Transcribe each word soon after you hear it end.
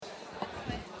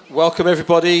Welcome,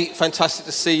 everybody. Fantastic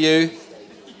to see you.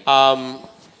 I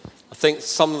think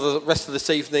some of the rest of this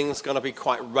evening is going to be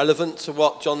quite relevant to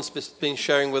what John's been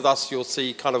sharing with us. You'll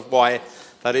see kind of why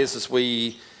that is as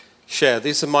we share.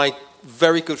 These are my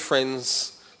very good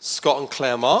friends, Scott and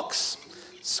Claire Marks.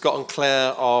 Scott and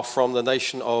Claire are from the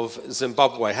nation of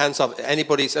Zimbabwe. Hands up,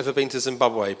 anybody's ever been to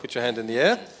Zimbabwe? Put your hand in the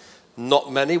air.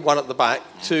 Not many, one at the back.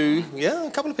 Two, yeah,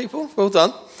 a couple of people. Well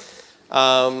done.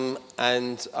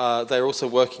 And they're also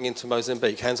working into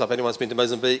Mozambique. Hands up, anyone's been to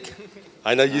Mozambique?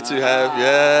 I know you two have.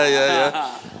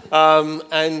 Yeah.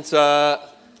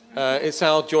 It's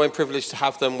our joy and privilege to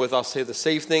have them with us here this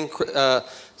evening.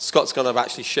 Scott's going to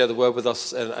actually share the word with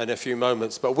us in a few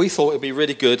moments. But we thought it would be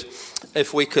really good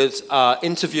if we could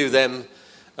interview them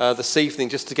this evening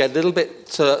just to get a little bit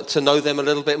to know them a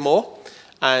little bit more,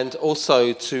 and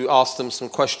also to ask them some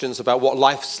questions about what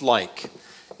life's like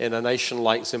in a nation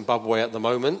like Zimbabwe at the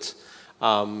moment.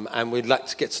 And we'd like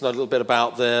to get to know a little bit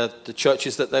about the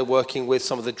churches that they're working with,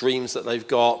 some of the dreams that they've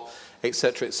got,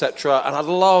 etc., etc. And I'd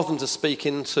love them to speak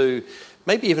into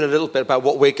maybe even a little bit about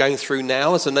what we're going through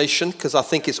now as a nation, because I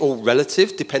think it's all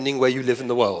relative depending where you live in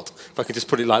the world, if I can just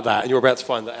put it like that. And you're about to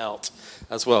find that out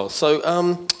as well. So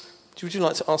would you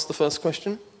like to ask the first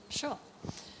question? Sure.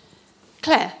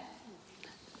 Claire,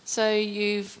 so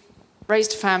you've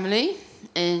raised a family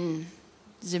in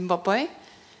Zimbabwe,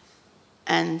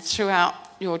 and throughout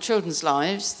your children's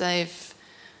lives, the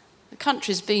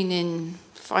country's been in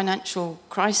financial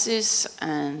crisis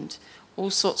and all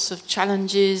sorts of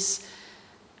challenges.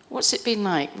 What's it been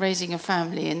like raising a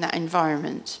family in that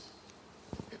environment?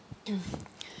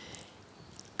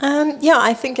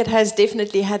 I think it has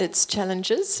definitely had its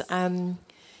challenges. I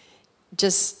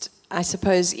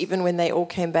suppose, even when they all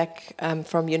came back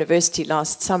from university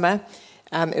last summer,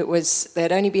 they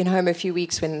had only been home a few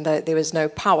weeks when there was no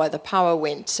power. The power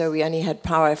went, so we only had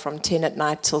power from 10 at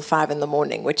night till 5 in the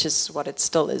morning, which is what it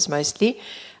still is mostly.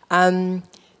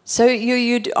 So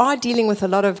you are dealing with a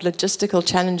lot of logistical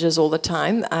challenges all the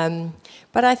time.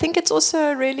 But I think it's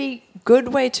also a really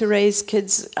good way to raise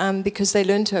kids because they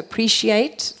learn to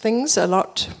appreciate things a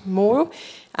lot more.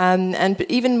 And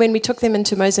even when we took them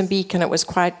into Mozambique, and it was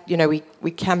quite,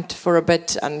 we camped for a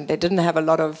bit, and they didn't have a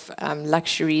lot of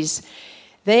luxuries.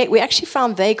 We actually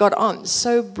found they got on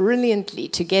so brilliantly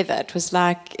together. It was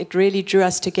like it really drew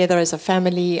us together as a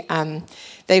family.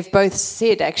 They've both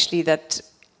said actually that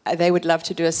they would love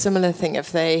to do a similar thing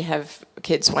if they have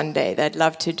kids one day. They'd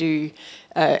love to do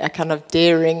a kind of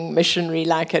daring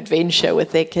missionary-like adventure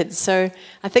with their kids. So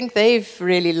I think they've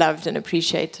really loved and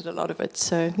appreciated a lot of it.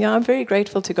 So yeah, I'm very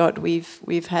grateful to God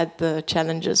we've had the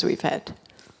challenges we've had.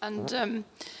 And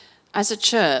as a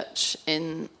church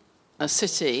in a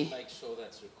city, Make sure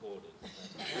that's recorded.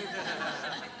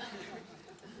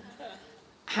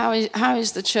 how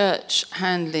is the church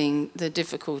handling the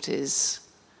difficulties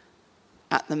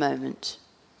at the moment?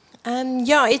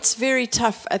 It's very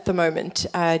tough at the moment.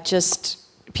 Just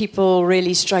people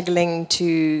really struggling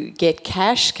to get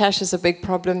cash. Cash is a big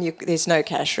problem. There's no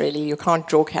cash, really. You can't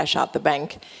draw cash out the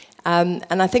bank.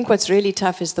 And I think what's really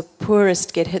tough is the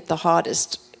poorest get hit the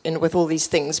hardest with all these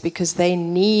things because they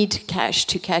need cash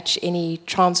to catch any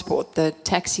transport. The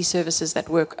taxi services that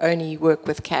only work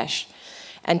with cash.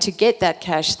 And to get that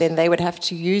cash, then they would have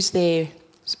to use their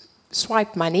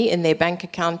swipe money in their bank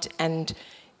account and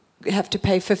have to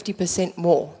pay 50%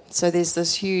 more. So there's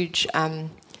this huge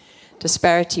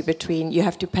disparity between you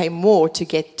have to pay more to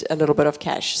get a little bit of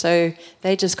cash. So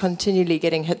they're just continually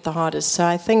getting hit the hardest. So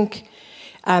I think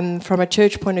from a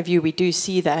church point of view, we do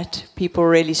see that, people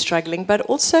really struggling, but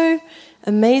also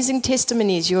amazing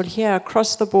testimonies you'll hear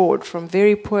across the board from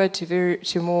very poor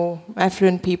to more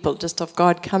affluent people, just of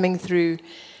God coming through,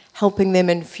 helping them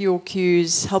in fuel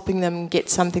queues, helping them get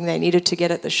something they needed to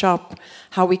get at the shop,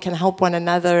 how we can help one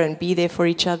another and be there for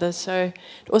each other. So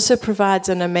it also provides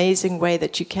an amazing way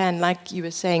that you can, like you were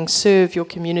saying, serve your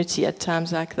community at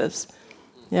times like this.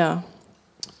 Yeah.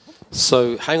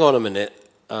 So hang on a minute,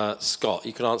 Scott,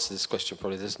 you can answer this question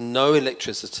probably. There's no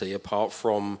electricity apart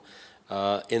from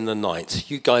in the night.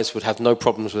 You guys would have no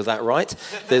problems with that, right?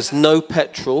 There's no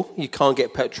petrol. You can't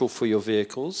get petrol for your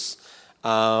vehicles.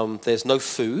 There's no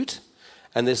food,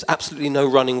 and there's absolutely no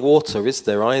running water, is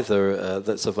there, either,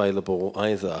 that's available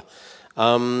either.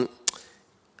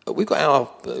 We've got our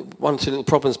one or two little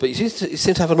problems, but you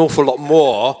seem to have an awful lot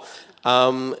more.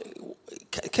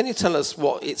 Can you tell us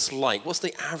what it's like? What's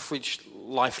the average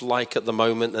life like at the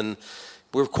moment? And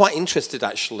we're quite interested,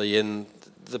 actually, in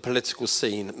the political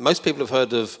scene. Most people have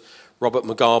heard of Robert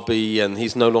Mugabe, and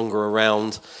he's no longer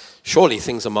around. Surely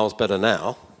things are miles better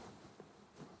now.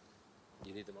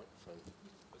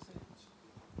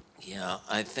 Yeah,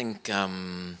 I think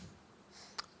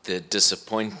the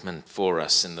disappointment for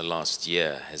us in the last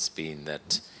year has been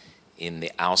that in the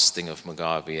ousting of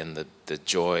Mugabe and the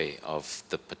joy of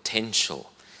the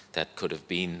potential that could have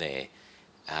been there,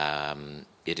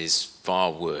 it is far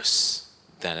worse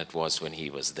than it was when he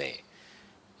was there.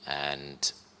 And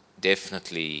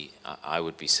definitely, I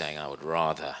would be saying I would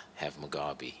rather have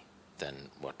Mugabe than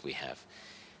what we have.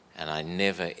 And I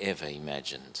never, ever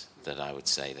imagined that I would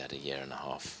say that a year and a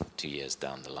half, 2 years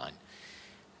down the line.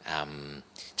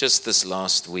 Just this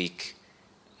last week,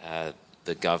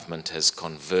 the government has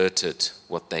converted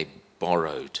what they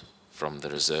borrowed from the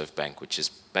Reserve Bank, which is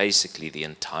basically the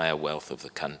entire wealth of the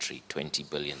country, $20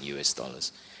 billion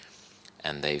US,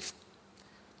 and they've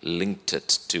linked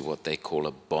it to what they call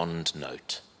a bond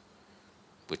note,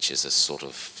 which is a sort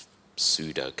of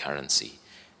pseudo currency.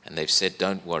 And they've said,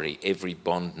 don't worry, every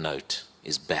bond note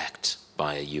is backed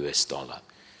by a US dollar.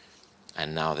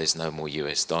 And now there's no more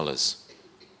US dollars.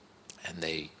 And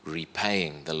they're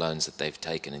repaying the loans that they've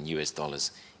taken in US dollars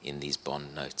in these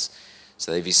bond notes.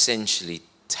 So they've essentially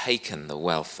taken the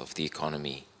wealth of the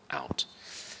economy out.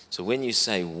 So when you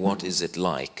say, what is it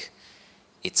like?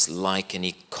 It's like an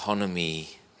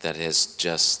economy that has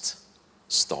just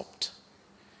stopped.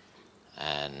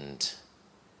 And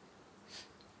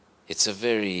it's a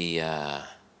very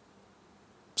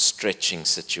stretching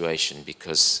situation,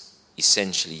 because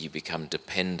essentially you become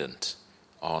dependent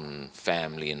on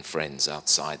family and friends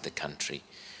outside the country.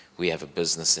 We have a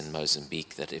business in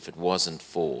Mozambique that if it wasn't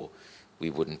for, we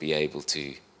wouldn't be able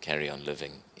to carry on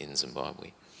living in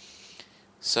Zimbabwe.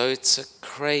 So it's a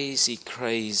crazy,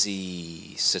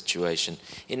 crazy situation.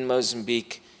 In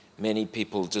Mozambique, many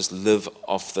people just live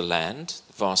off the land,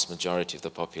 the vast majority of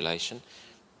the population.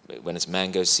 When it's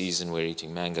mango season, we're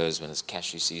eating mangoes. When it's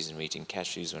cashew season, we're eating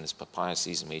cashews. When it's papaya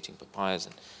season, we're eating papayas.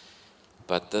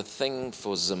 But the thing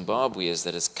for Zimbabwe is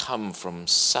that it's come from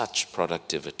such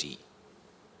productivity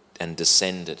and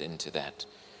descended into that.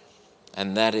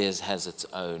 And that has its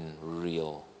own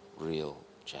real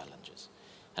challenges.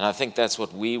 And I think that's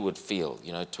what we would feel.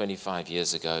 25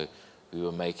 years ago, we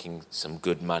were making some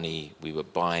good money. We were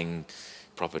buying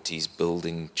properties,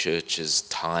 building churches,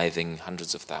 tithing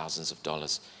hundreds of thousands of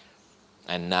dollars.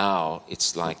 And now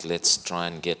it's like, let's try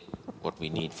and get what we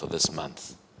need for this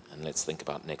month. And let's think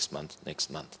about next month.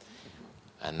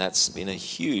 And that's been a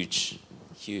huge,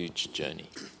 huge journey.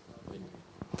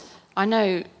 I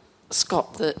know,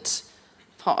 Scott, that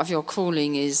part of your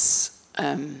calling is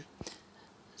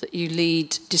that you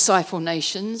lead Disciple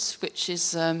Nations, which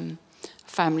is a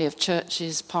family of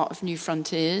churches, part of New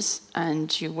Frontiers,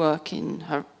 and you work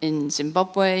in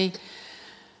Zimbabwe,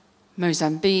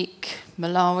 Mozambique,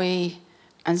 Malawi,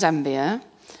 and Zambia.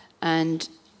 And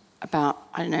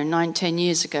about, 9-10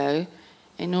 years ago,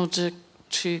 in order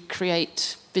to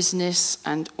create business,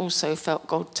 and also felt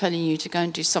God telling you to go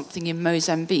and do something in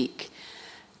Mozambique,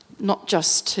 not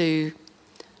just to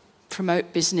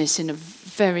promote business in a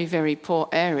very, very poor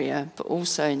area, but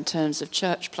also in terms of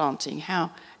church planting.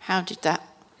 How did that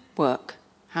work?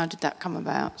 How did that come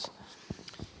about?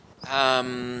 I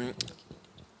need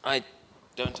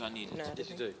it? No, Did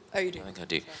you do? Oh, you do? I think I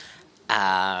do.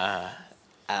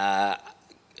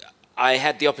 I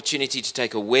had the opportunity to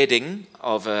take a wedding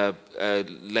of a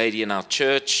lady in our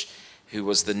church who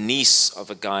was the niece of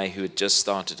a guy who had just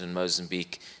started in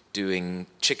Mozambique doing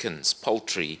chickens,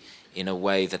 poultry, in a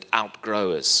way that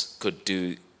outgrowers could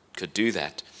do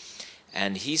that.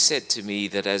 And he said to me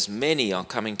that as many are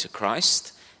coming to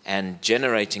Christ and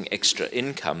generating extra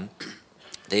income,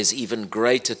 there's even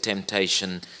greater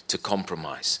temptation to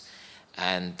compromise.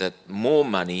 And that more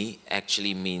money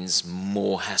actually means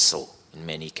more hassle in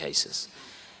many cases.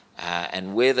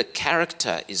 And where the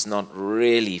character is not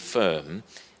really firm,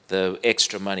 the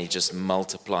extra money just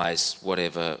multiplies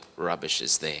whatever rubbish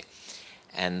is there,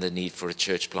 and the need for a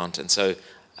church plant. And so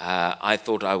I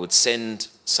thought I would send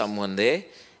someone there,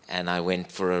 and I went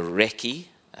for a recce.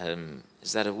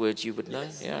 Is that a word you would know?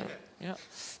 Yes. Yeah.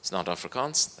 It's not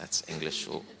Afrikaans, that's English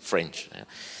or French. Yeah.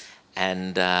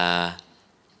 And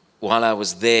while I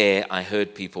was there, I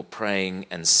heard people praying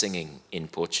and singing in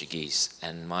Portuguese,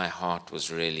 and my heart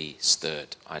was really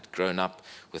stirred. I'd grown up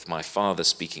with my father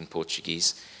speaking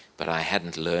Portuguese, but I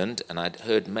hadn't learned, and I'd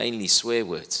heard mainly swear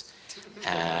words.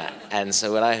 And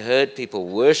so when I heard people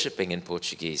worshiping in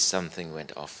Portuguese, something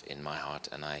went off in my heart,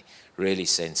 and I really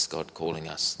sensed God calling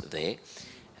us there.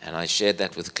 And I shared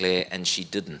that with Claire, and she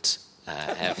didn't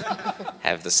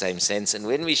have the same sense. And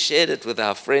when we shared it with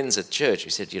our friends at church,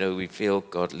 we said, we feel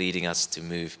God leading us to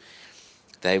move.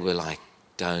 They were like,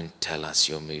 don't tell us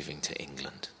you're moving to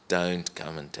England. Don't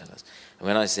come and tell us. And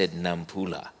when I said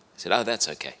Nampula, I said, oh, that's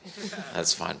okay.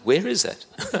 That's fine. Where is it?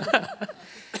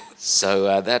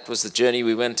 So that was the journey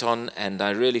we went on, and I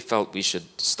really felt we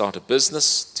should start a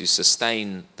business to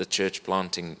sustain the church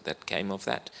planting that came of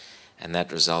that. And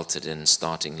that resulted in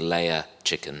starting layer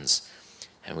chickens.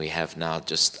 And we have now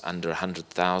just under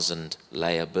 100,000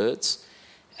 layer birds.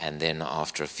 And then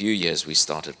after a few years, we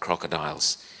started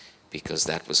crocodiles, because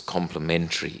that was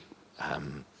complementary.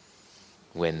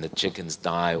 When the chickens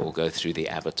die or go through the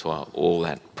abattoir, all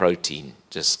that protein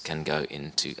just can go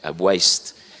into a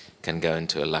waste, can go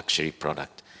into a luxury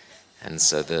product. And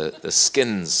so the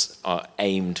skins are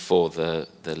aimed for the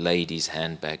ladies'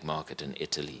 handbag market in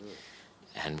Italy.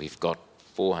 And we've got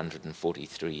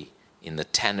 443 in the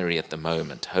tannery at the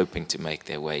moment, hoping to make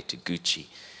their way to Gucci.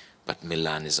 But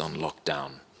Milan is on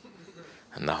lockdown,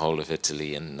 and the whole of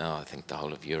Italy, and now I think the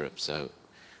whole of Europe. So,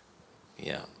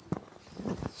 yeah.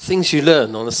 Things you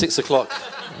learn on a 6 o'clock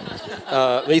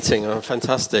meeting are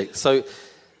fantastic. So,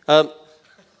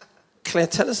 Claire,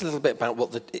 tell us a little bit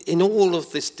about in all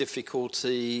of this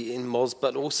difficulty in Moz,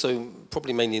 but also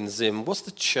probably mainly in Zim, what's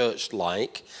the church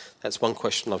like? That's one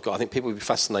question I've got. I think people would be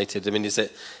fascinated. I mean, is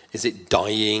it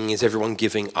dying? Is everyone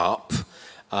giving up?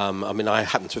 I mean, I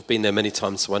happen to have been there many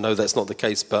times, so I know that's not the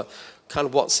case, but kind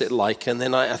of what's it like? And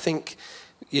then I think,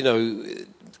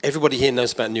 everybody here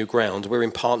knows about New Ground. We're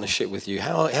in partnership with you.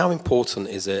 How important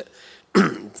is it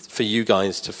for you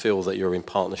guys to feel that you're in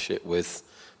partnership with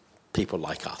people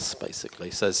like us, basically?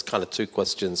 So there's kind of two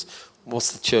questions.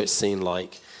 What's the church scene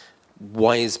like?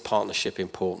 Why is partnership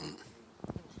important?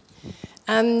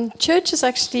 Church is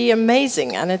actually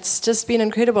amazing, and it's just been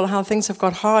incredible how things have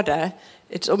got harder.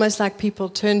 It's almost like people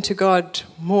turn to God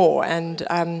more,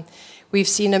 and we've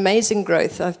seen amazing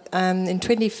growth. In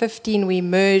 2015, we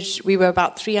merged. We were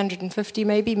about 350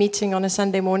 maybe meeting on a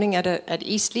Sunday morning at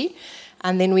Eastleigh,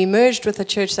 and then we merged with a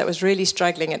church that was really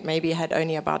struggling. It maybe had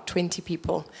only about 20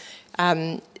 people,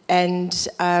 and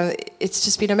it's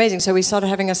just been amazing. So we started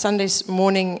having a Sunday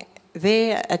morning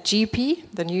there at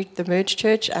GP, the merged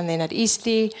church, and then at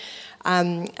Eastleigh,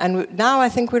 and now I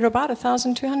think we're about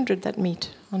 1,200 that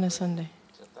meet on a Sunday.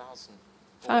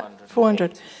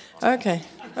 400. Okay.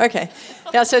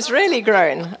 Yeah, so it's really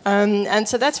grown. And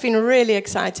so that's been really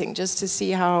exciting, just to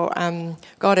see how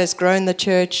God has grown the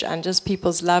church and just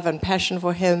people's love and passion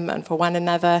for Him and for one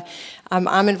another.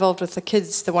 I'm involved with the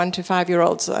kids, the 1 to 5 year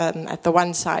olds at the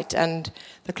one site, and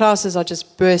the classes are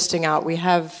just bursting out. We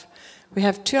have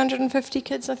 250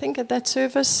 kids, I think, at that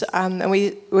service. And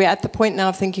we're at the point now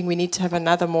of thinking we need to have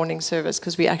another morning service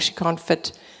because we actually can't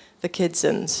fit the kids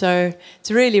in. So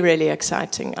it's really, really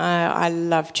exciting. I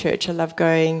love church. I love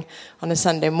going on a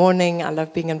Sunday morning. I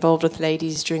love being involved with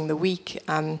ladies during the week.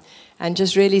 And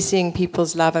just really seeing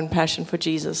people's love and passion for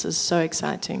Jesus is so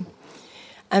exciting.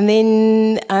 And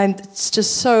then it's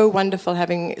just so wonderful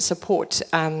having support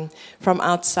from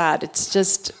outside. It's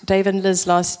just, Dave and Liz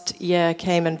last year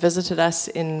came and visited us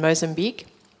in Mozambique.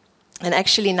 And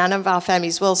actually none of our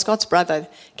families, well, Scott's brother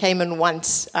came in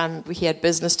once. He had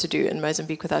business to do in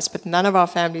Mozambique with us, but none of our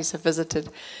families have visited.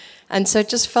 And so it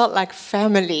just felt like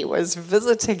family was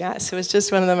visiting us. It was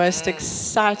just one of the most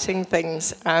exciting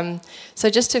things. So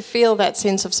just to feel that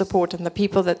sense of support and the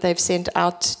people that they've sent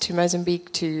out to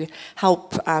Mozambique to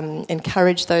help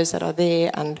encourage those that are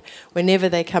there. And whenever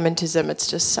they come into Zim, it's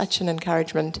just such an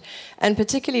encouragement. And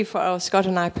particularly for Scott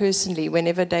and I personally,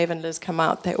 whenever Dave and Liz come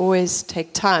out, they always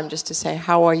take time just to say,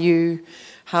 how are you?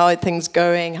 How are things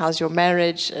going? How's your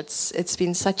marriage? It's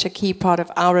been such a key part of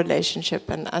our relationship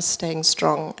and us staying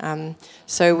strong.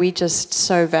 So we just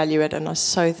so value it and are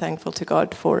so thankful to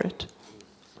God for it.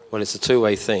 Well, it's a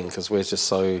two-way thing because we're just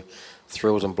so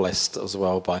thrilled and blessed as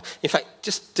well by. In fact,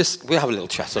 just we'll have a little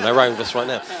chat on our own just right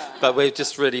now, but we're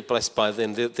just really blessed by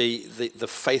them. The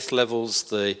faith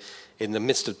levels, in the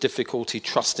midst of difficulty,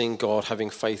 trusting God,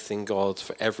 having faith in God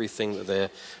for everything that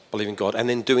they're believing God, and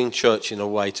then doing church in a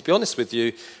way. To be honest with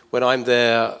you, when I'm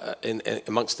there in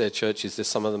amongst their churches, there's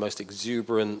some of the most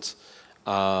exuberant,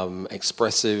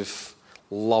 expressive,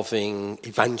 loving,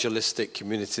 evangelistic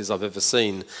communities I've ever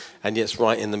seen, and yet it's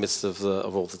right in the midst of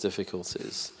all the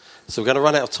difficulties. So we're going to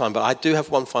run out of time, but I do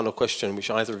have one final question, which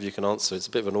either of you can answer. It's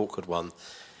a bit of an awkward one.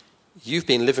 You've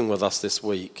been living with us this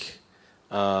week,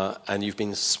 and you've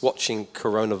been watching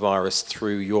coronavirus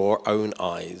through your own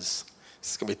eyes.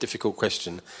 This is going to be a difficult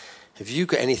question. Have you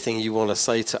got anything you want to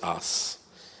say to us?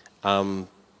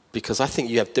 Because I think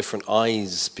you have different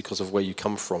eyes because of where you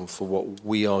come from for what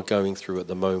we are going through at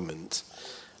the moment.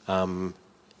 And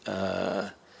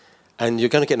you're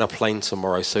going to get in a plane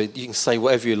tomorrow, so you can say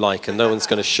whatever you like and no one's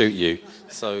going to shoot you.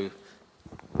 So,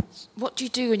 what do you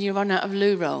do when you run out of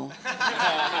loo roll?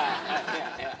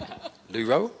 loo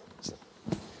roll?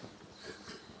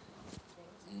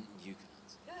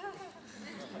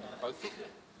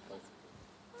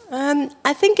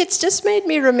 I think it's just made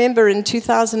me remember in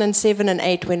 2007 and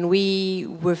 8 when we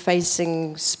were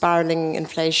facing spiraling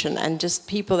inflation and just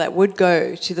people that would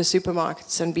go to the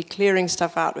supermarkets and be clearing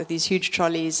stuff out with these huge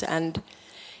trolleys. And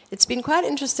it's been quite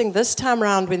interesting this time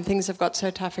around when things have got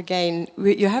so tough again.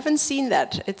 You haven't seen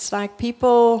that. It's like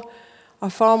people are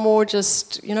far more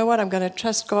just, you know what, I'm going to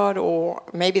trust God, or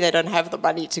maybe they don't have the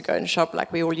money to go and shop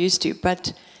like we all used to.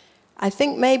 But I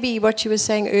think maybe what you were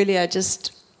saying earlier,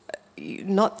 just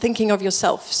not thinking of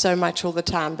yourself so much all the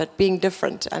time, but being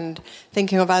different and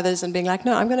thinking of others and being like,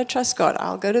 no, I'm going to trust God.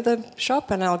 I'll go to the shop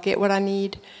and I'll get what I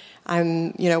need.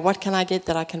 What can I get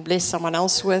that I can bless someone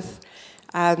else with?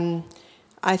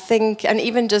 I think, and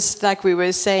even just like we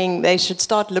were saying, they should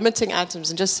start limiting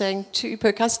items and just saying 2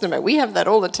 per customer. We have that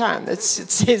all the time. It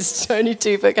says only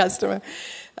 2 per customer.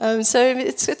 So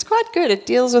it's quite good. It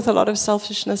deals with a lot of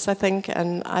selfishness, I think,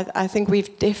 and I think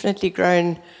we've definitely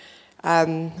grown.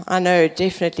 I know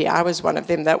definitely I was one of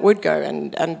them that would go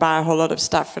and buy a whole lot of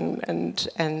stuff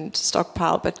and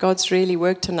stockpile, but God's really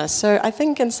worked in us. So I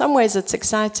think in some ways it's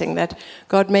exciting that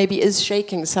God maybe is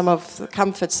shaking some of the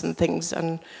comforts and things,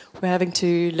 and we're having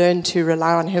to learn to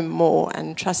rely on Him more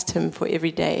and trust Him for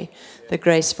every day, the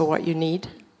grace for what you need.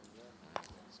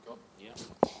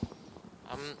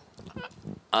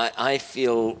 I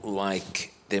feel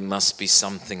like there must be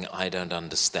something I don't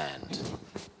understand.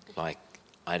 Like,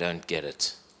 I don't get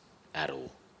it at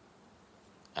all.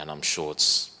 And I'm sure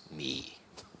it's me,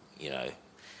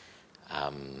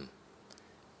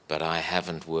 But I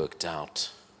haven't worked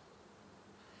out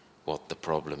what the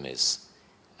problem is.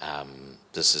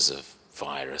 This is a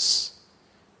virus,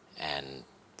 and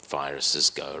viruses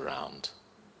go around.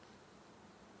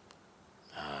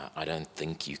 I don't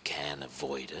think you can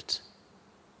avoid it.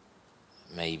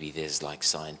 Maybe there's like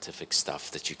scientific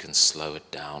stuff that you can slow it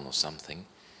down or something.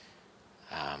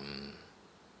 I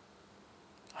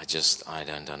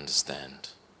don't understand.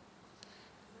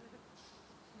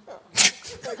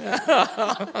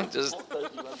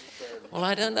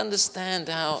 I don't understand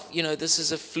how, this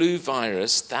is a flu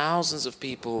virus. Thousands of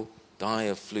people die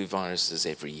of flu viruses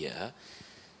every year.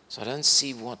 So I don't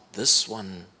see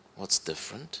what's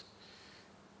different.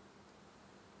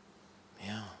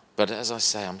 Yeah. But as I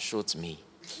say, I'm sure it's me.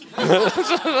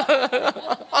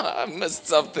 I missed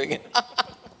something.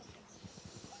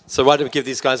 So why don't we give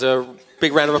these guys a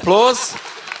big round of applause?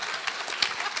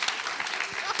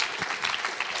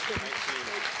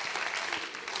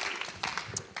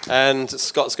 And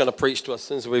Scott's going to preach to us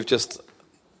since we've just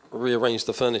rearranged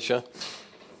the furniture.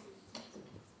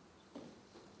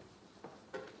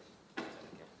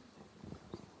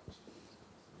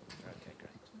 Okay,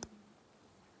 great.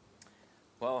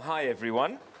 Well, hi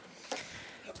everyone.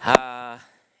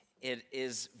 It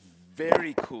is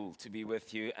very cool to be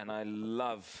with you, and I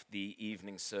love the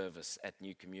evening service at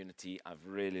New Community. I've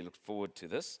really looked forward to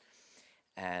this.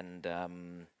 And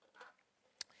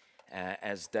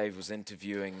as Dave was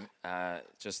interviewing,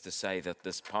 just to say that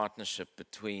this partnership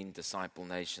between Disciple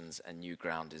Nations and New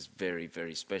Ground is very,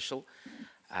 very special.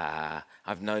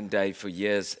 I've known Dave for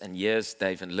years and years,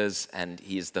 Dave and Liz, and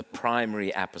he is the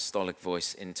primary apostolic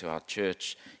voice into our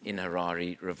church in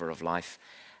Harare, River of Life.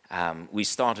 We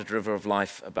started River of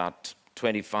Life about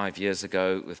 25 years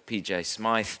ago with PJ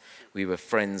Smythe. We were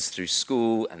friends through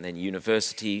school and then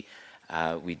university.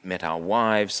 We'd met our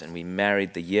wives and we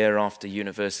married the year after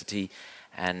university.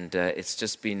 And it's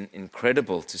just been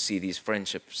incredible to see these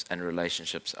friendships and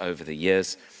relationships over the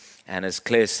years. And as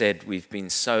Claire said, we've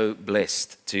been so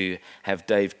blessed to have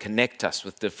Dave connect us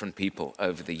with different people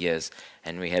over the years.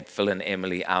 And we had Phil and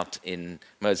Emily out in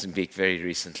Mozambique very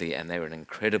recently, and they were an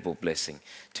incredible blessing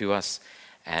to us.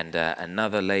 And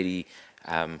another lady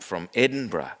from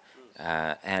Edinburgh,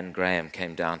 Anne Graham,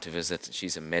 came down to visit.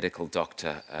 She's a medical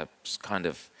doctor, a kind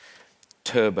of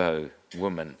turbo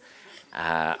woman.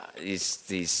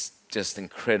 He's just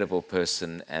incredible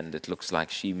person, and it looks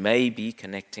like she may be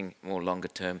connecting more longer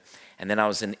term. And then I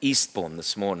was in Eastbourne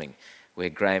this morning, where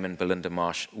Graham and Belinda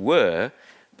Marsh were,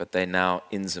 but they're now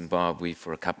in Zimbabwe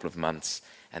for a couple of months,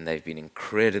 and they've been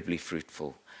incredibly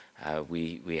fruitful.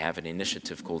 We have an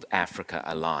initiative called Africa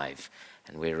Alive,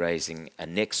 and we're raising a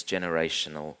next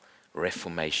generational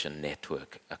reformation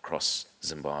network across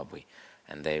Zimbabwe,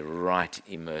 and they're right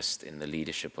immersed in the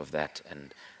leadership of that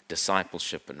and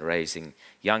discipleship and raising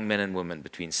young men and women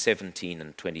between 17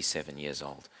 and 27 years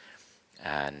old.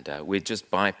 And we're just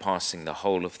bypassing the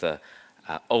whole of the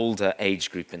older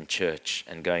age group in church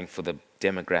and going for the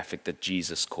demographic that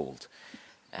Jesus called.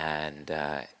 And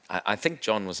I think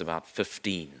John was about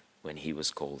 15 when he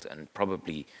was called, and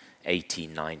probably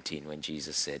 18, 19 when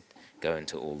Jesus said, go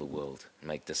into all the world,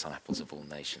 make disciples of all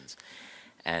nations.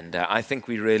 And I think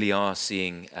we really are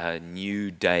seeing a new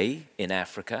day in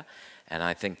Africa. And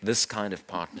I think this kind of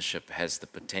partnership has the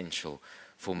potential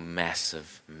for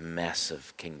massive,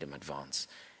 massive kingdom advance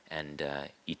and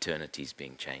eternities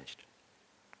being changed.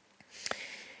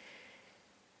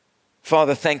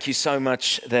 Father, thank you so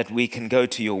much that we can go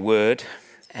to your word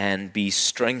and be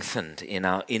strengthened in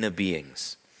our inner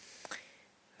beings,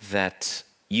 that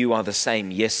you are the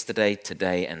same yesterday,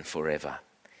 today, and forever.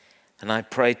 And I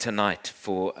pray tonight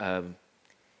for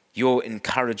your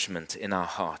encouragement in our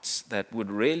hearts that would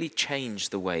really change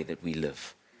the way that we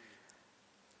live.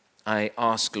 I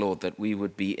ask, Lord, that we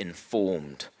would be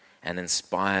informed and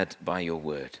inspired by your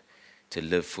word to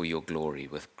live for your glory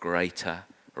with greater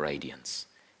radiance.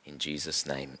 In Jesus'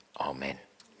 name, amen.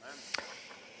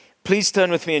 Please turn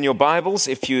with me in your Bibles,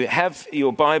 if you have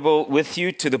your Bible with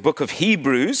you, to the book of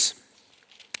Hebrews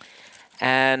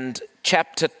and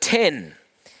chapter 10.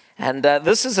 And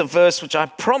this is a verse which I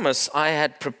promise I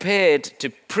had prepared to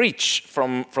preach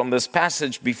from this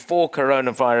passage before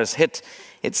coronavirus hit.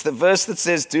 It's the verse that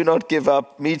says, "Do not give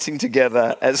up meeting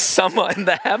together as some are in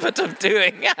the habit of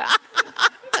doing."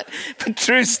 But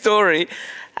true story.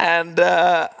 And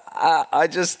I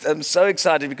just am so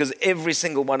excited because every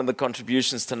single one of the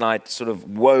contributions tonight sort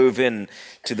of wove in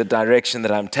to the direction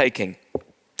that I'm taking.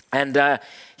 And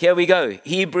here we go.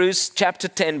 Hebrews chapter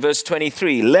 10, verse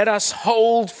 23. "Let us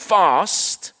hold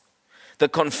fast the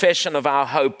confession of our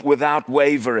hope without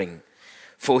wavering,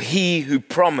 for he who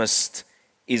promised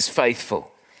is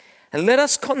faithful. And let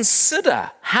us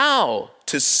consider how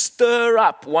to stir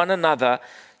up one another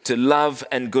to love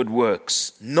and good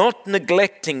works, not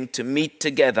neglecting to meet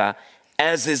together,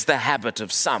 as is the habit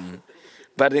of some,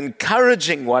 but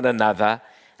encouraging one another,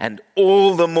 and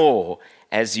all the more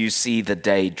as you see the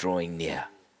day drawing near."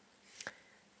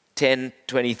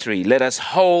 10:23, "Let us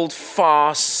hold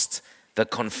fast the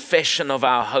confession of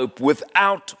our hope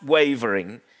without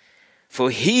wavering, for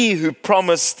he who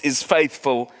promised is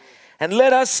faithful. And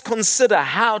let us consider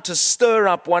how to stir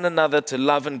up one another to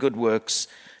love and good works,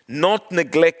 not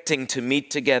neglecting to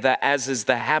meet together, as is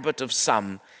the habit of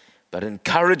some, but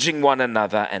encouraging one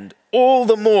another, and all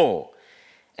the more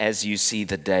as you see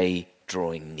the day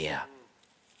drawing near."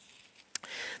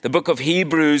 The book of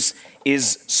Hebrews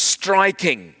is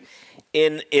striking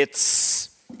in its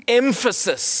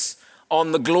emphasis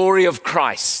on the glory of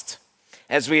Christ.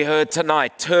 As we heard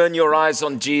tonight, turn your eyes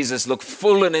on Jesus, look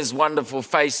full in his wonderful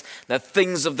face. The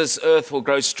things of this earth will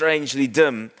grow strangely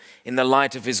dim in the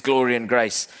light of his glory and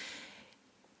grace.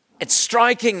 It's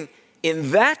striking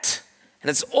in that, and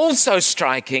it's also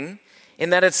striking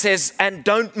in that it says, and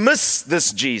don't miss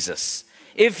this Jesus.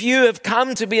 If you have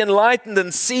come to be enlightened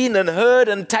and seen and heard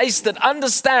and tasted,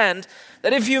 understand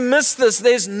that if you miss this,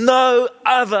 there's no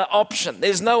other option.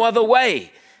 There's no other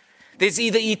way. There's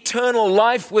either eternal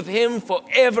life with him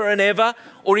forever and ever,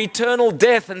 or eternal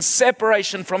death and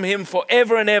separation from him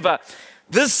forever and ever.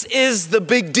 This is the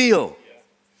big deal.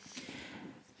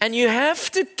 And you have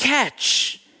to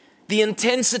catch the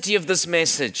intensity of this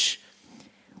message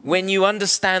when you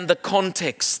understand the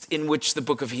context in which the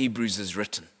book of Hebrews is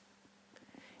written.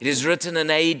 It is written in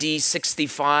AD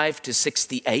 65 to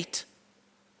 68,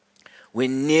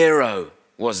 when Nero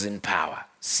was in power,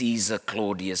 Caesar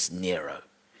Claudius Nero,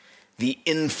 the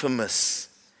infamous,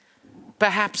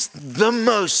 perhaps the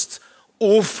most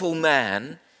awful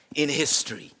man in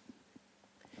history.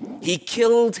 He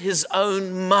killed his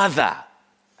own mother,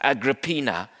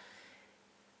 Agrippina,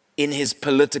 in his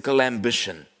political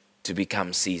ambition to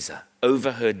become Caesar.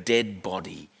 Over her dead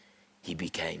body, he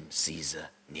became Caesar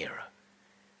Nero.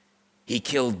 He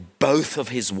killed both of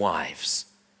his wives.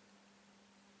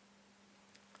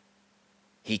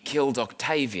 He killed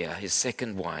Octavia, his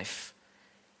second wife,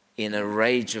 in a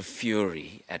rage of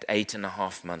fury at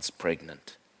 8.5 months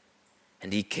pregnant.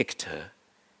 And he kicked her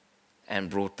and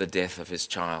brought the death of his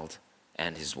child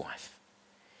and his wife.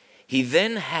 He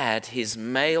then had his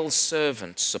male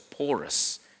servant,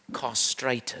 Sepphoris,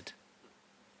 castrated,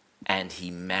 and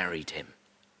he married him.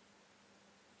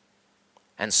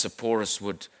 And Sepphoris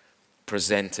would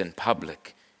present in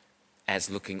public as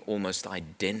looking almost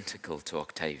identical to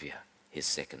Octavia, his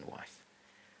second wife.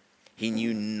 He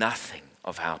knew nothing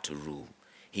of how to rule.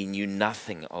 He knew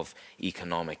nothing of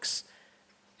economics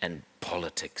and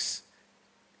politics.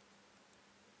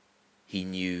 He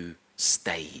knew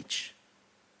stage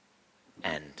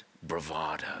and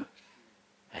bravado,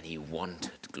 and he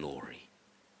wanted glory,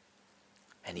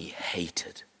 and he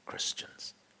hated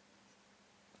Christians.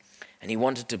 And he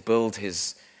wanted to build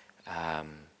his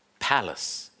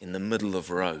palace in the middle of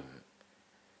Rome.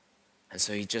 And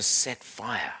so he just set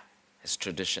fire as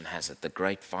tradition has it, the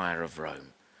great fire of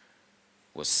Rome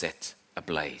was set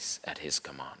ablaze at his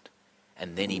command.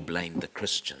 And then he blamed the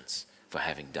Christians for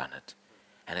having done it.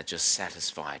 And it just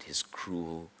satisfied his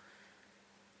cruel,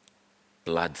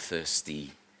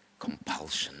 bloodthirsty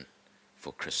compulsion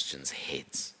for Christians'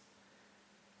 heads.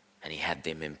 And he had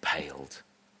them impaled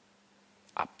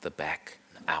up the back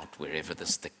and out wherever the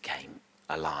stick came,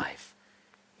 alive,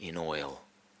 in oil,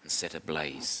 and set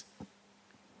ablaze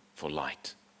for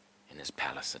light in his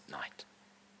palace at night,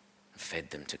 and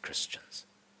fed them to Christians.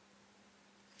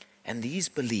 And these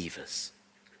believers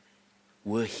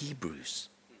were Hebrews.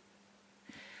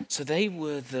 So they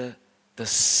were the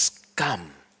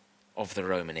scum of the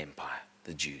Roman Empire,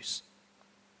 the Jews.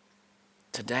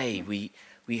 Today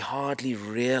we hardly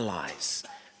realize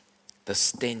the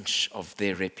stench of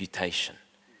their reputation,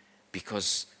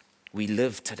 because we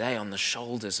live today on the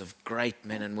shoulders of great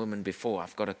men and women before.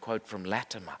 I've got a quote from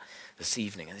Latimer this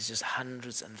evening, and there's just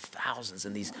hundreds and thousands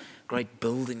in these great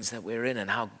buildings that we're in, and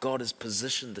how God has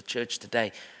positioned the church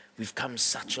today. We've come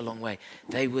such a long way.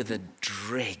 They were the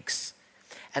dregs.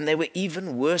 And they were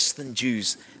even worse than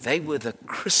Jews. They were the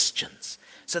Christians.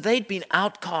 So they'd been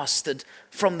outcasted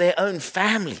from their own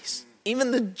families.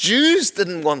 Even the Jews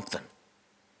didn't want them.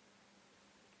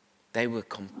 They were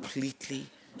completely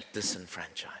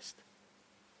disenfranchised.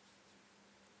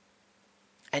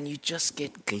 And you just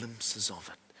get glimpses of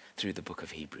it through the book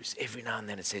of Hebrews. Every now and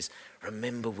then it says,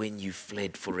 remember when you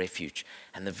fled for refuge.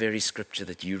 And the very scripture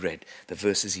that you read, the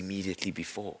verses immediately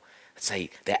before, say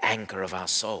the anchor of our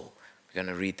soul. We're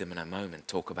going to read them in a moment,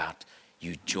 talk about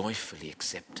you joyfully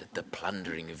accepted the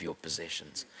plundering of your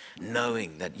possessions,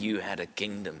 knowing that you had a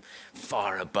kingdom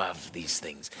far above these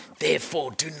things.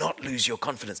 Therefore, do not lose your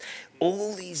confidence.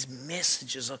 All these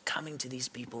messages are coming to these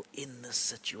people in this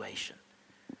situation.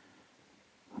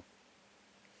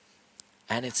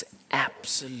 And it's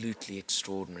absolutely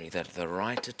extraordinary that the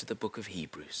writer to the book of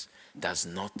Hebrews does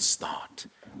not start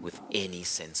with any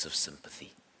sense of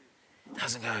sympathy.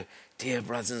 Doesn't go, dear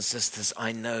brothers and sisters,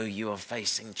 I know you are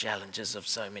facing challenges of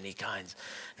so many kinds.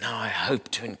 Now I hope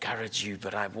to encourage you,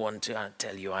 but I want to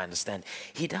tell you I understand.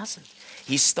 He doesn't.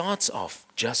 He starts off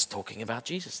just talking about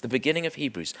Jesus. The beginning of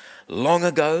Hebrews. Long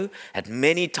ago, at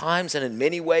many times and in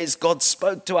many ways, God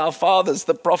spoke to our fathers,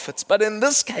 the prophets. But in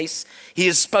this case, he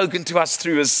has spoken to us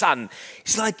through his son.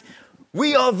 He's like,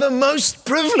 we are the most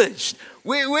privileged.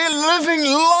 We're living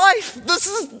life. This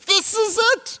is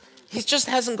it. He just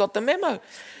hasn't got the memo.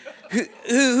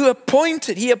 He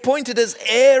appointed as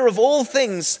heir of all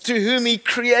things, to whom he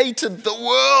created the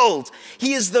world.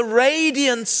 He is the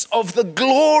radiance of the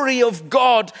glory of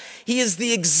God. He is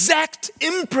the exact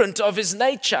imprint of his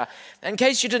nature. In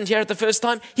case you didn't hear it the first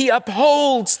time, he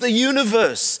upholds the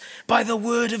universe by the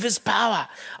word of his power.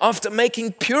 After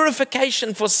making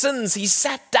purification for sins, he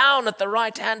sat down at the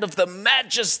right hand of the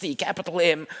Majesty, capital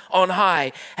M, on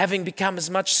high, having become as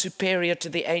much superior to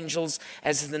the angels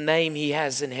as the name he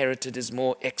has inherited is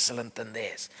more excellent than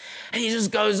theirs. And he just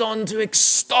goes on to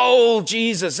extol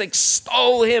Jesus,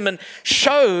 extol him, and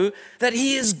show that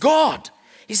he is God.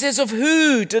 He says, of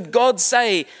who did God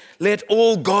say, let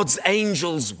all God's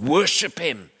angels worship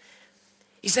him?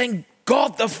 He's saying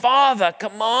God the Father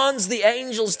commands the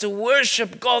angels to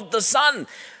worship God the Son.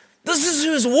 This is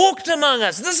who's walked among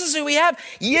us. This is who we have.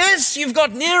 Yes, you've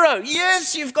got Nero.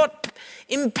 Yes, you've got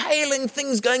impaling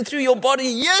things going through your body.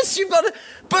 Yes, you've got it.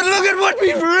 But look at what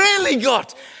we've really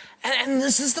got. And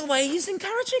this is the way he's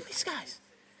encouraging these guys.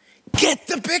 Get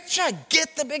the picture.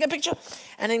 Get the bigger picture.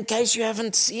 And in case you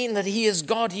haven't seen that he is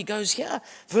God, he goes here,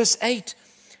 verse 8.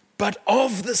 But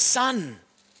of the Son,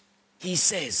 he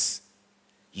says,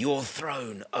 your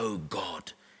throne, O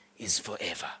God, is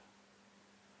forever.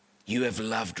 You have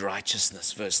loved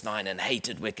righteousness, verse 9, and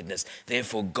hated wickedness.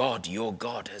 Therefore, God, your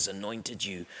God, has anointed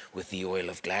you with the oil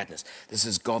of gladness. This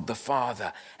is God the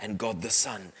Father and God the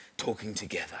Son talking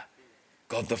together.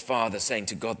 God the Father saying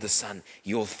to God the Son,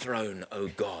 your throne, O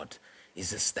God,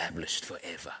 is established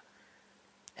forever.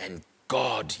 And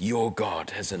God, your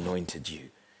God, has anointed you.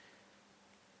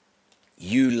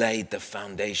 You laid the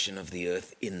foundation of the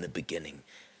earth in the beginning,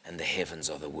 and the heavens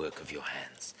are the work of your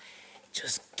hands.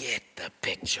 Just get the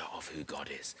picture of who God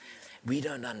is. We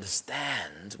don't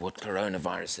understand what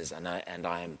coronavirus is, and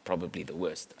I am probably the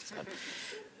worst.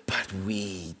 But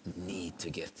we need to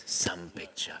get some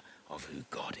picture of who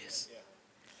God is.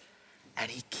 And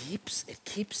it keeps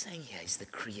saying here, he's the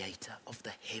creator of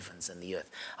the heavens and the earth.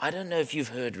 I don't know if you've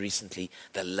heard recently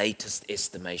the latest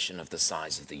estimation of the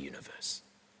size of the universe.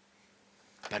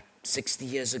 But 60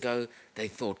 years ago, they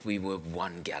thought we were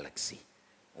one galaxy,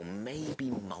 or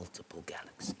maybe multiple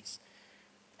galaxies.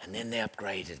 And then they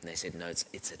upgraded and they said, no,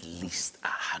 it's at least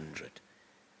 100.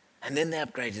 And then they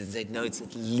upgraded and said, no, it's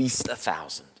at least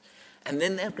 1,000. And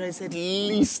then they upgraded and said, at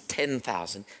least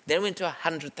 10,000. Then went to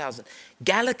 100,000.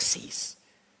 Galaxies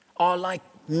are like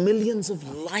millions of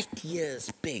light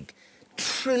years big,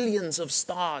 trillions of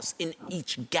stars in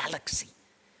each galaxy.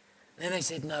 And then they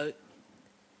said, no,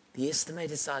 the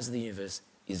estimated size of the universe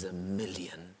is 1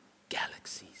 million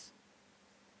galaxies.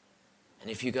 And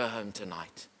if you go home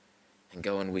tonight and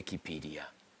go on Wikipedia,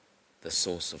 the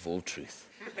source of all truth,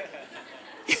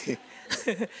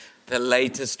 the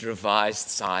latest revised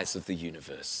size of the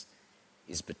universe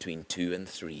is between 2 and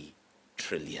 3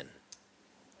 trillion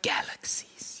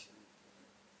galaxies.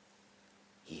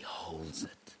 He holds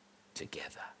it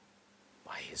together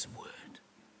by his word.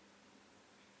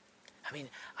 I mean,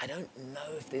 I don't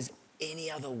know if there's any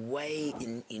other way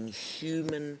in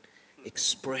human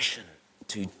expression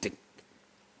to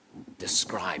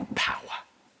describe power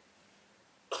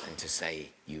than to say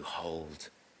you hold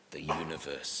the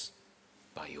universe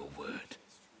by your word.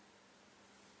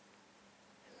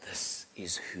 This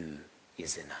is who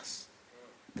is in us.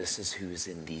 This is who is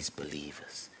in these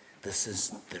believers. This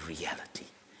is the reality.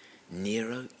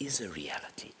 Nero is a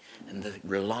reality, and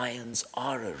the Lions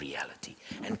are a reality,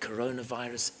 and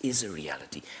coronavirus is a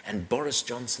reality, and Boris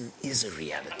Johnson is a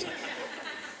reality,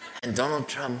 and Donald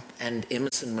Trump and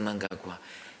Emerson Mnangagwa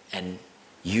and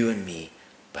you and me,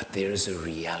 but there is a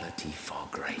reality far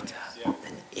greater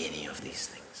than any of these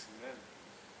things.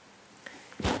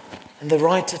 And the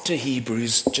writer to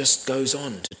Hebrews just goes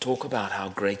on to talk about how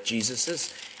great Jesus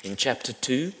is. In chapter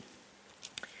 2,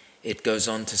 it goes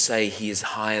on to say he is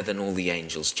higher than all the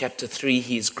angels. Chapter 3,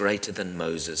 he is greater than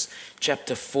Moses.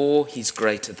 Chapter 4, he's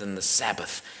greater than the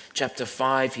Sabbath. Chapter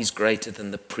 5, he's greater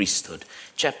than the priesthood.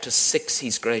 Chapter 6,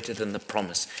 he's greater than the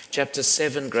promise. Chapter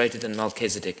 7, greater than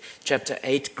Melchizedek. Chapter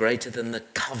 8, greater than the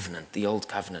covenant, the old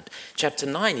covenant. Chapter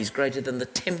 9, he's greater than the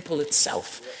temple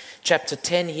itself. Chapter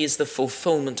 10, he is the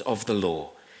fulfillment of the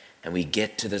law. And we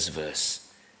get to this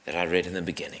verse that I read in the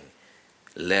beginning.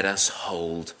 Let us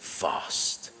hold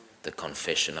fast the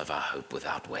confession of our hope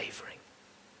without wavering.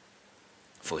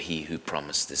 For he who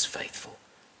promised is faithful.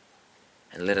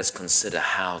 And let us consider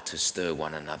how to stir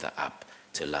one another up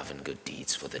to love and good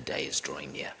deeds, for the day is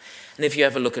drawing near. And if you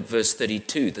have a look at verse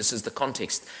 32, this is the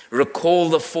context. Recall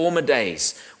the former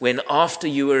days when after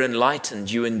you were enlightened,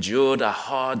 you endured a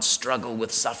hard struggle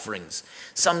with sufferings,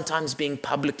 sometimes being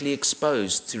publicly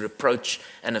exposed to reproach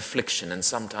and affliction, and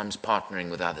sometimes partnering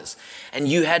with others. And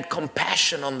you had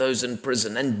compassion on those in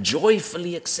prison and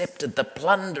joyfully accepted the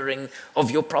plundering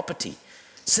of your property.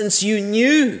 Since you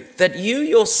knew that you're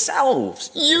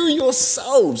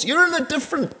in a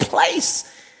different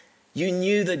place. You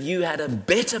knew that you had a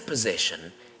better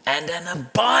possession and an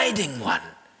abiding one.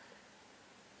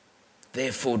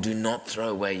 Therefore, do not throw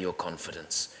away your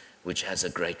confidence, which has a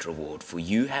great reward, for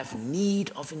you have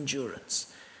need of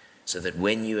endurance, so that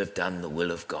when you have done the will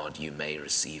of God, you may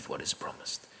receive what is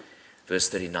promised. Verse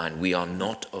 39, we are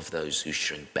not of those who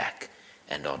shrink back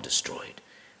and are destroyed,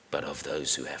 but of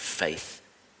those who have faith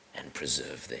and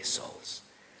preserve their souls.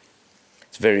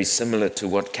 It's very similar to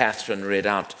what Catherine read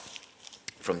out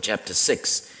from chapter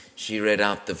 6. She read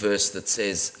out the verse that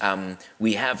says,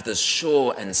 we have this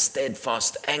sure and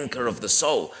steadfast anchor of the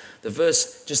soul. The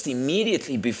verse just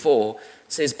immediately before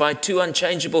says, by two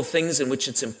unchangeable things in which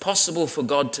it's impossible for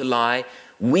God to lie,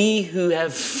 we who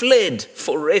have fled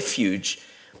for refuge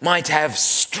might have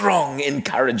strong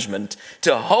encouragement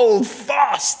to hold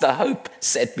fast the hope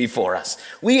set before us.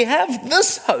 We have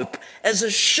this hope as a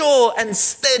sure and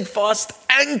steadfast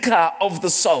anchor of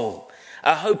the soul,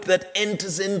 a hope that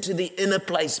enters into the inner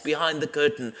place behind the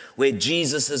curtain where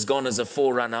Jesus has gone as a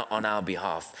forerunner on our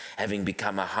behalf, having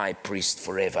become a high priest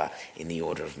forever in the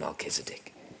order of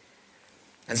Melchizedek.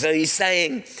 And so he's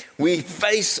saying we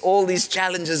face all these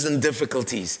challenges and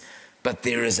difficulties, but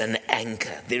there is an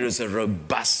anchor, there is a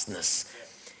robustness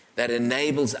that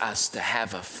enables us to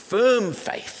have a firm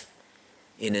faith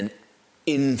in an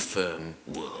infirm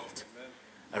world.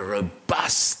 A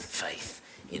robust faith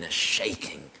in a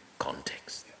shaking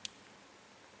context.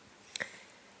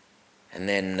 And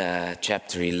then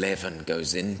chapter 11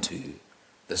 goes into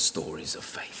the stories of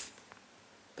faith,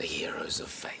 the heroes of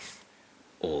faith,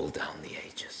 all down the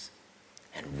ages.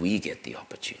 And we get the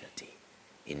opportunity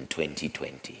in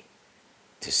 2020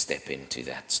 to step into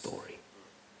that story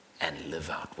and live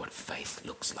out what faith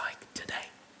looks like today.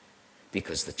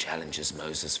 Because the challenges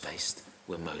Moses faced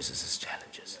were Moses'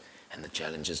 challenges, and the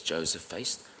challenges Joseph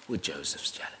faced were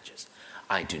Joseph's challenges.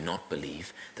 I do not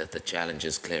believe that the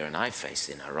challenges Claire and I face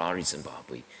in Harare,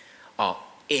 Zimbabwe, are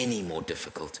any more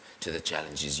difficult to the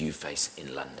challenges you face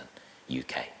in London.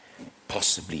 UK.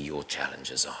 Possibly your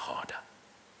challenges are harder.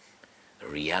 The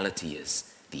reality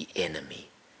is the enemy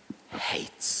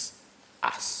hates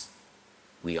us.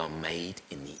 We are made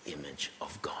in the image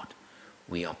of God.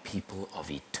 We are people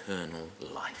of eternal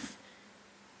life.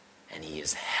 And he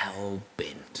is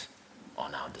hell-bent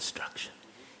on our destruction.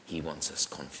 He wants us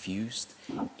confused,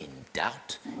 in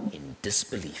doubt, in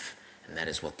disbelief. And that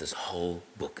is what this whole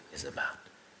book is about.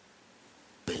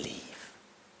 Believe.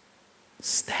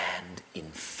 Stand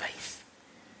in faith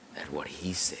that what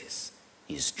he says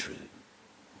is true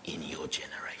in your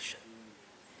generation.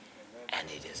 And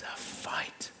it is a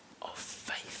fight of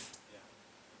faith.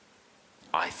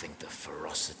 I think the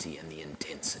ferocity and the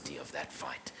intensity of that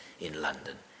fight in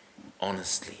London,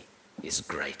 honestly, is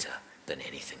greater than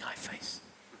anything I face.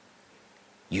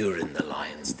 You're in the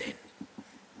lion's den.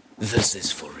 This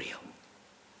is for real.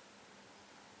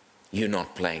 You're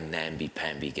not playing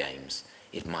namby-pamby games.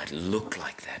 It might look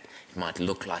like that. It might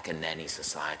look like a nanny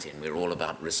society, and we're all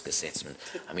about risk assessment.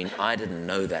 I mean, I didn't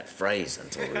know that phrase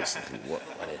until recently.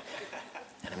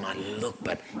 And it might look,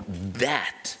 but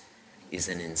that is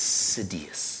an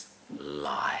insidious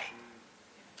lie.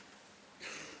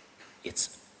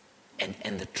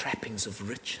 And the trappings of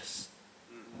riches.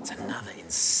 It's another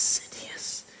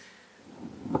insidious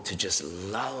to just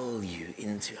lull you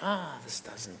into,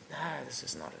 this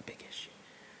is not a big issue.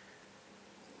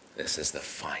 This is the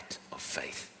fight of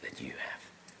faith that you have.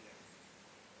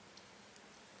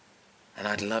 And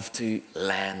I'd love to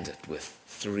land it with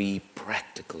 3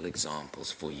 practical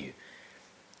examples for you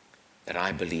that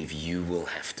I believe you will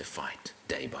have to fight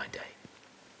day by day.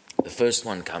 The first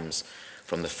one comes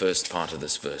from the first part of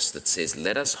this verse that says,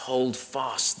 "Let us hold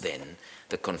fast then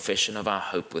the confession of our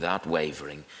hope without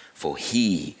wavering, for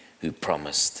he who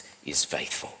promised is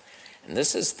faithful." And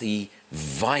this is the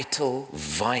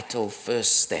vital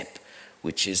first step,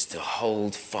 which is to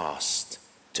hold fast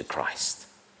to Christ.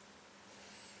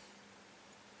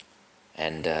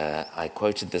 And I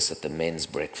quoted this at the men's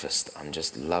breakfast. I'm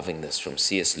just loving this from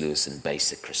C.S. Lewis in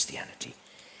Basic Christianity.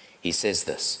 He says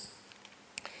this: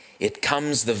 "It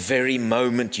comes the very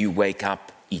moment you wake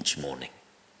up each morning.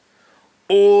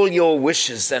 All your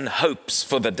wishes and hopes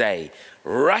for the day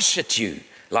rush at you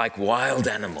like wild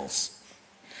animals.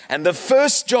 And the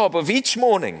first job of each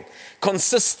morning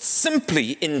consists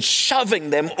simply in shoving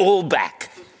them all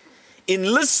back,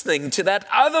 in listening to that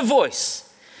other voice,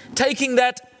 taking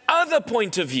that other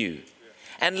point of view,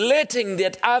 and letting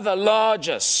that other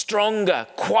larger, stronger,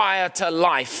 quieter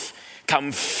life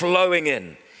come flowing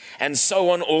in. And so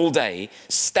on all day,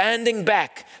 standing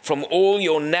back from all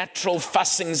your natural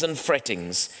fussings and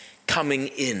frettings, coming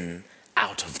in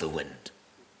out of the wind."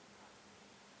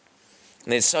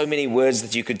 And there's so many words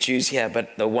that you could choose here,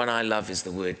 but the one I love is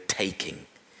the word taking.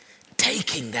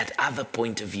 Taking that other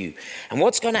point of view. And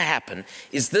what's going to happen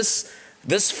is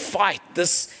this fight,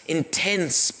 this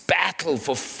intense battle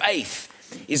for faith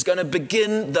is going to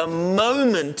begin the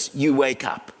moment you wake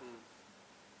up.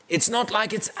 It's not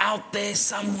like it's out there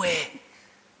somewhere.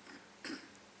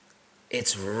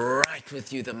 It's right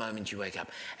with you the moment you wake up.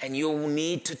 And you'll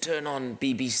need to turn on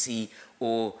BBC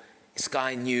or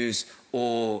Sky News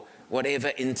or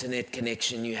whatever internet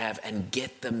connection you have and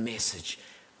get the message.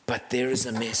 But there is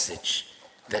a message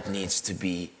that needs to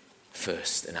be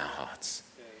first in our hearts.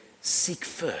 Seek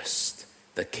first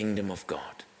the kingdom of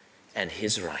God and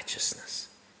his righteousness.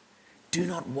 Do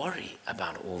not worry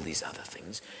about all these other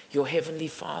things. Your heavenly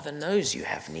Father knows you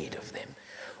have need of them.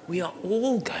 We are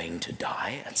all going to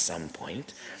die at some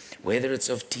point, whether it's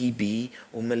of TB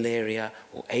or malaria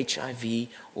or HIV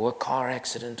or a car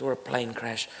accident or a plane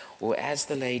crash, or as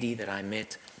the lady that I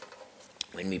met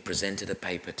when we presented a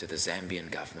paper to the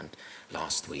Zambian government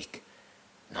last week,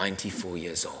 94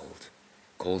 years old,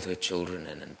 called her children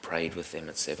in and prayed with them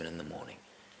at 7 a.m,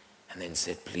 and then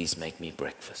said, "Please make me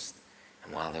breakfast."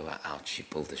 And while they were out, she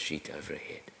pulled the sheet over her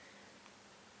head,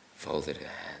 folded her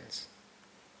hands,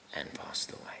 and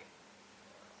passed away.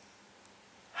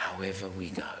 However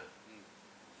we go,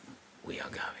 we are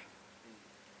going.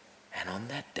 And on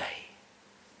that day,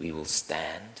 we will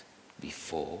stand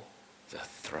before the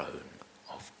throne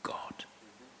of God.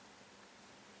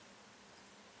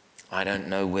 I don't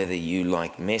know whether you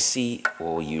like Messi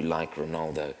or you like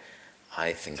Ronaldo.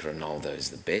 I think Ronaldo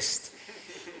is the best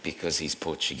because he's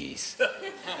Portuguese.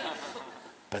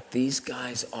 But these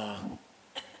guys are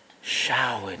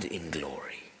showered in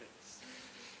glory.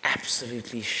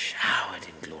 Absolutely showered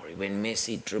in glory. When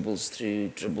Messi dribbles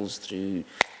through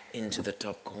into the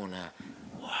top corner,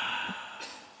 wow.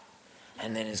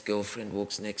 And then his girlfriend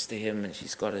walks next to him and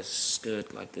she's got a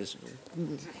skirt like this. Like,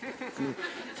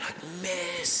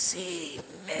 Messi.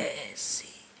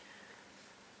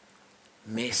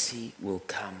 Messi will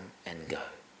come and go.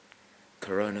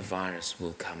 Coronavirus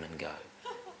will come and go.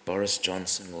 Boris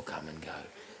Johnson will come and go.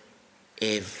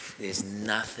 There's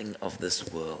nothing of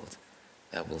this world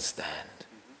that will stand.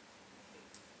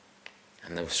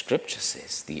 And the scripture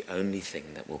says the only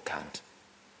thing that will count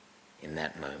in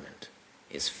that moment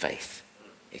is faith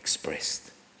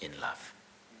expressed in love.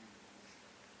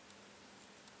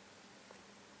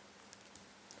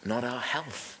 Not our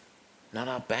health, not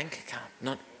our bank account,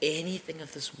 not anything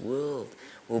of this world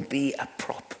will be a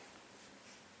prop.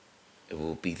 It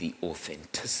will be the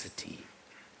authenticity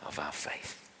of our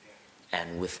faith.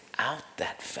 And without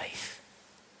that faith,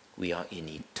 we are in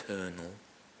eternal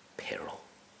peril.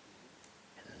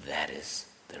 And that is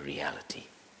the reality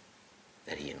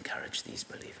that he encouraged these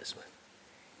believers with.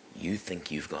 You think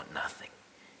you've got nothing.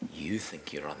 You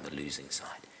think you're on the losing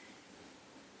side.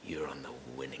 You're on the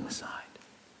winning side.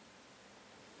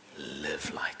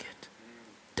 Live like it.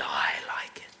 Die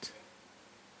like it.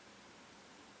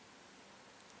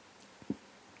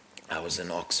 I was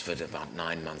in Oxford about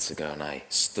 9 months ago, and I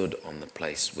stood on the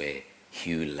place where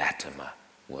Hugh Latimer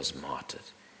was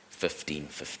martyred,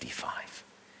 1555.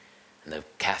 And the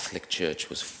Catholic Church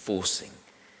was forcing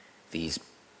these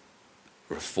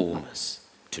reformers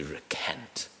to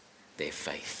recant their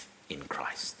faith in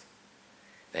Christ.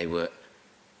 They were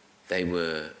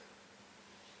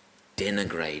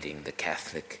denigrating the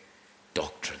Catholic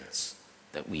doctrines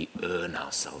that we earn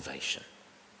our salvation.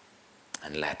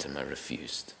 And Latimer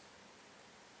refused.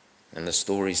 And the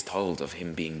story's told of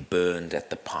him being burned at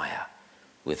the pyre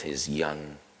with his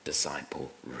young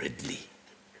disciple Ridley.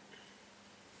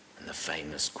 And the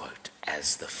famous quote,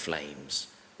 as the flames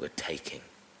were taking,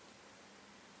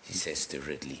 he says to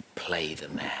Ridley, play the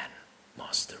man,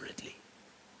 Master Ridley.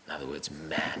 In other words,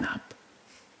 man up.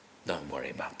 Don't worry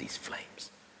about these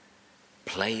flames.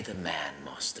 Play the man,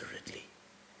 Master Ridley.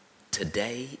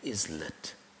 Today is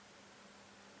lit,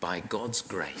 by God's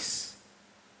grace,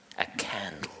 a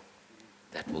candle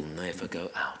that will never go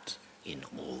out in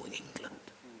all England.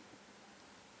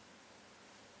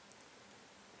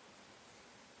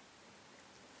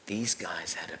 These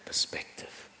guys had a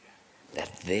perspective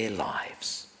that their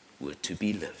lives were to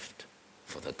be lived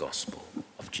for the gospel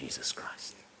of Jesus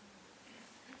Christ.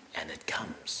 And it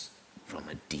comes from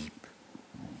a deep,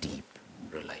 deep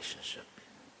relationship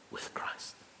with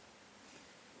Christ.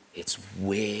 It's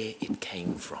where it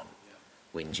came from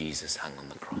when Jesus hung on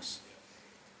the cross.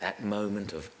 That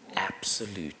moment of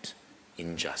absolute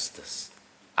injustice,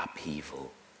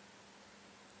 upheaval,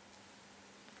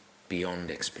 beyond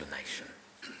explanation,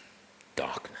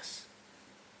 darkness.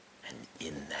 And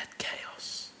in that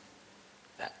chaos,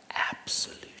 the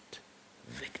absolute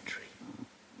victory.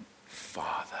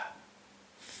 Father,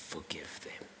 forgive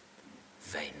them.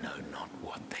 They know not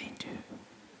what they do.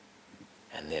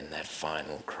 And then that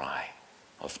final cry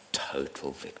of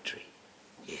total victory.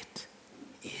 It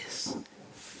is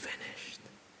finished.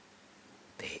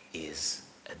 There is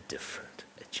a different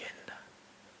agenda.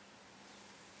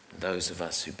 Those of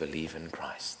us who believe in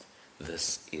Christ,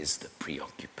 this is the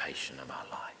preoccupation of our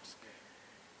lives.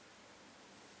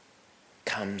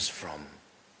 Comes from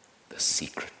the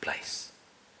secret place.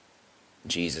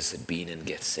 Jesus had been in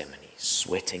Gethsemane,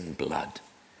 sweating blood.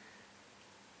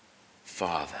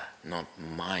 Father, not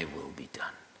my will be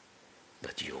done,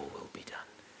 but your will be done.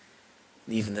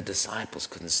 Even the disciples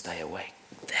couldn't stay awake.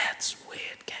 That's where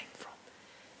it came from.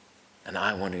 And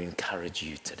I want to encourage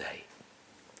you today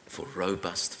for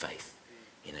robust faith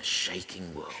in a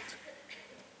shaking world.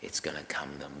 It's going to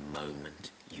come the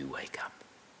moment you wake up.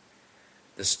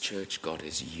 This church God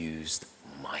has used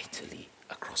mightily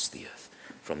across the earth.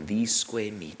 From these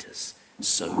square meters,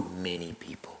 so many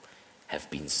people have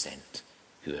been sent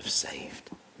who have saved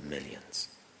millions.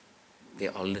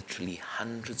 There are literally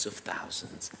hundreds of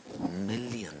thousands,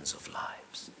 millions of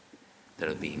lives that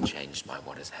are being changed by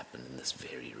what has happened in this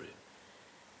very room.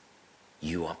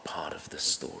 You are part of this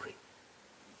story.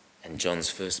 And John's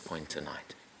first point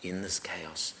tonight, in this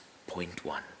chaos, point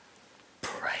one,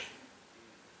 pray.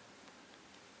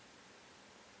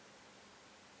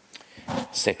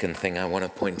 Second thing I want to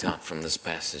point out from this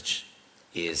passage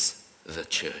is the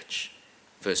church.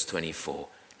 Verse 24,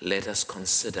 let us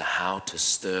consider how to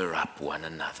stir up one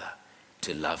another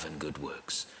to love and good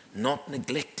works, not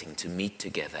neglecting to meet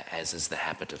together as is the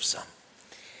habit of some.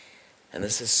 And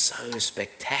this is so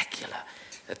spectacular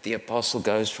that the apostle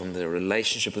goes from the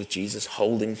relationship with Jesus,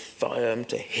 holding firm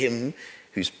to him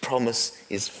whose promise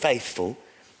is faithful,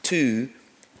 to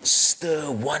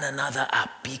stir one another up,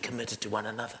 be committed to one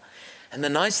another. And the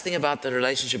nice thing about the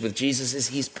relationship with Jesus is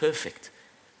he's perfect.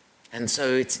 And so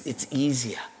it's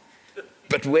easier.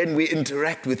 But when we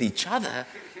interact with each other,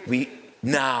 we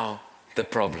now the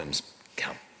problems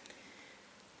come.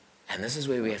 And this is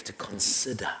where we have to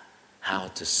consider how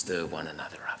to stir one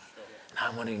another up. And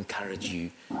I want to encourage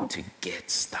you to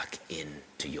get stuck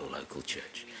into your local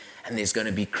church. And there's going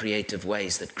to be creative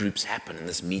ways that groups happen and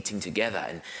this meeting together.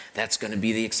 And that's going to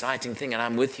be the exciting thing. And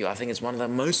I'm with you. I think it's one of the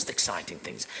most exciting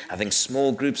things. I think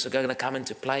small groups are going to come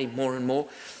into play more and more.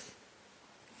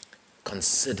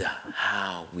 Consider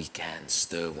how we can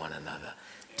stir one another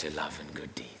to love and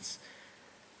good deeds.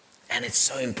 And it's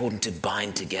so important to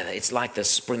bind together. It's like the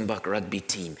Springbok rugby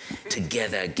team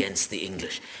together against the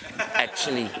English.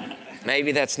 Actually,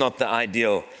 maybe that's not the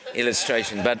ideal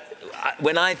illustration, but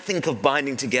when I think of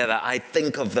binding together, I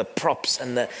think of the props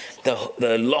and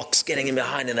the locks getting in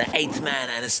behind and the eighth man,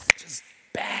 and it's just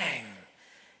bang.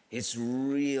 It's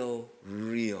real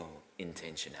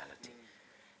intentionality.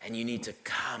 And you need to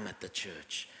come at the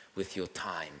church with your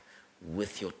time,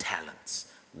 with your talents,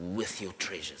 with your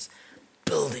treasures,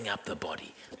 building up the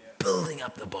body,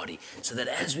 so that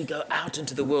as we go out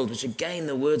into the world, which again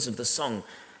the words of the song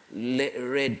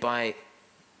read by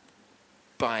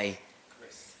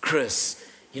Chris,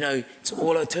 it's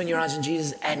all turn your eyes on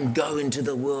Jesus and go into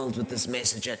the world with this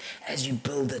message. And as you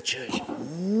build the church,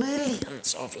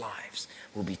 millions of lives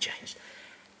will be changed.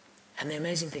 And the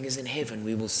amazing thing is, in heaven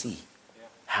we will see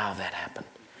how that happened.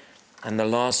 And the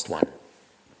last one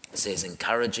says,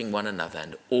 encouraging one another,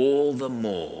 and all the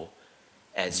more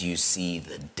as you see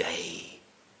the day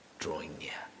drawing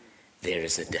near. There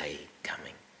is a day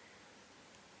coming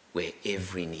where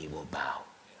every knee will bow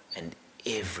and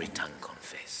every tongue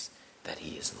confess that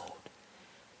he is Lord.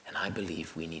 And I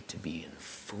believe we need to be in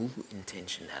full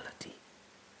intentionality.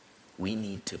 We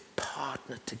need to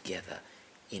partner together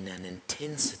in an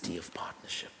intensity of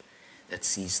partnership that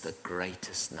sees the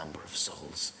greatest number of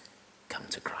souls come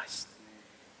to Christ.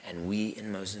 And we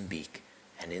in Mozambique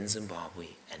and in Zimbabwe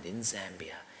and in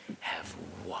Zambia have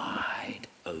wide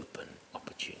open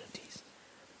opportunities.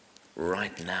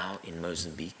 Right now in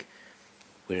Mozambique,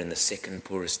 we're in the second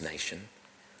poorest nation,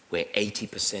 where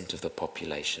 80% of the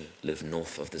population live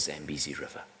north of the Zambezi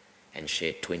River and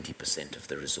share 20% of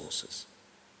the resources.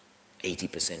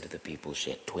 80% of the people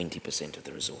share 20% of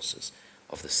the resources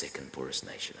of the second poorest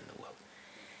nation in the world.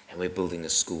 And we're building a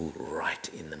school right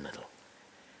in the middle.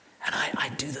 And I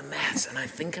do the maths and I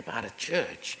think about a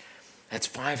church that's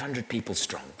 500 people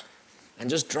strong. And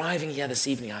just driving here this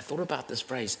evening, I thought about this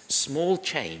phrase, small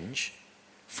change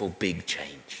for big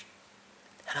change.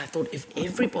 And I thought, if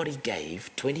everybody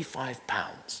gave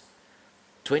 £25,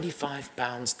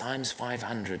 £25 times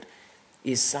 500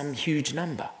 is some huge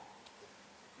number.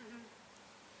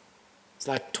 It's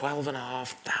like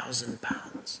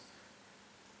 £12,500.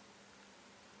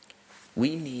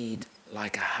 We need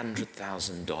like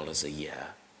 $100,000 a year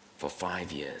for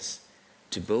 5 years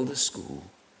to build a school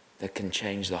that can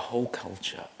change the whole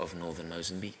culture of northern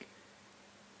Mozambique.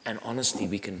 And honestly,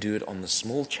 we can do it on the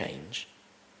small change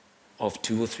of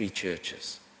 2 or 3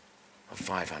 churches of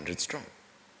 500 strong.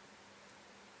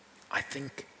 I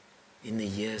think in the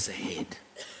years ahead,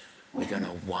 we're going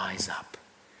to wise up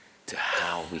to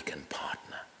how we can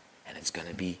partner. And it's going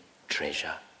to be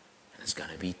treasure, and it's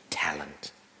going to be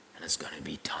talent, and it's going to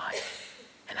be time,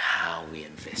 and how we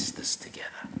invest this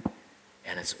together.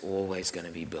 And it's always going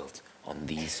to be built on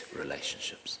these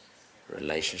relationships.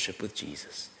 Relationship with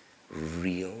Jesus,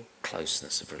 real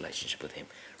closeness of relationship with him,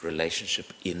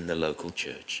 relationship in the local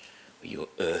church where you're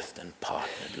earthed and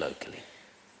partnered locally,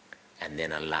 and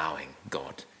then allowing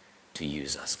God to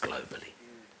use us globally,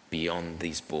 beyond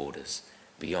these borders,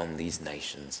 beyond these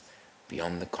nations,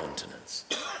 beyond the continents,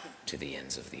 to the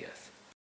ends of the earth.